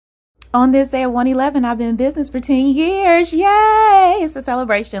On this day at 111, I've been in business for 10 years. Yay! It's a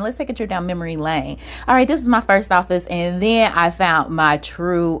celebration. Let's take a trip down memory lane. All right, this is my first office, and then I found my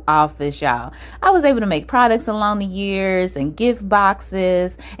true office, y'all. I was able to make products along the years and gift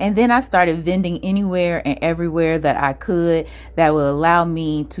boxes, and then I started vending anywhere and everywhere that I could that would allow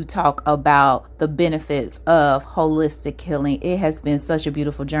me to talk about the benefits of holistic healing. It has been such a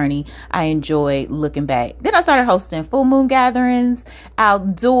beautiful journey. I enjoy looking back. Then I started hosting full moon gatherings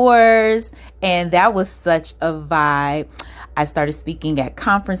outdoors, and that was such a vibe. I started speaking at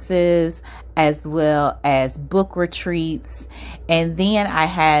conferences as well as book retreats. And then I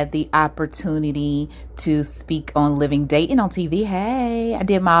had the opportunity to speak on Living Dayton on TV. Hey, I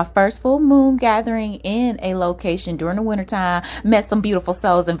did my first full moon gathering in a location during the wintertime, met some beautiful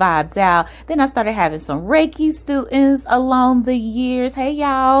souls and vibed out. Then I started having some Reiki students along the years. Hey,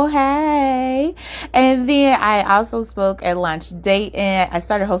 y'all. Hey. And then I also spoke at Launch Dayton. I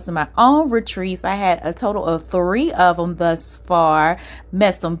started hosting my own retreats. I had a total of 3 of them thus far.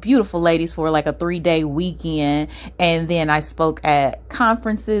 Met some beautiful ladies for like a 3-day weekend. And then I spoke at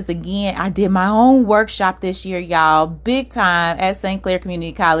conferences again. I did my own workshop this year, y'all, big time at St. Clair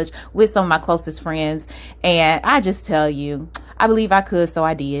Community College with some of my closest friends. And I just tell you, I believe I could, so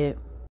I did.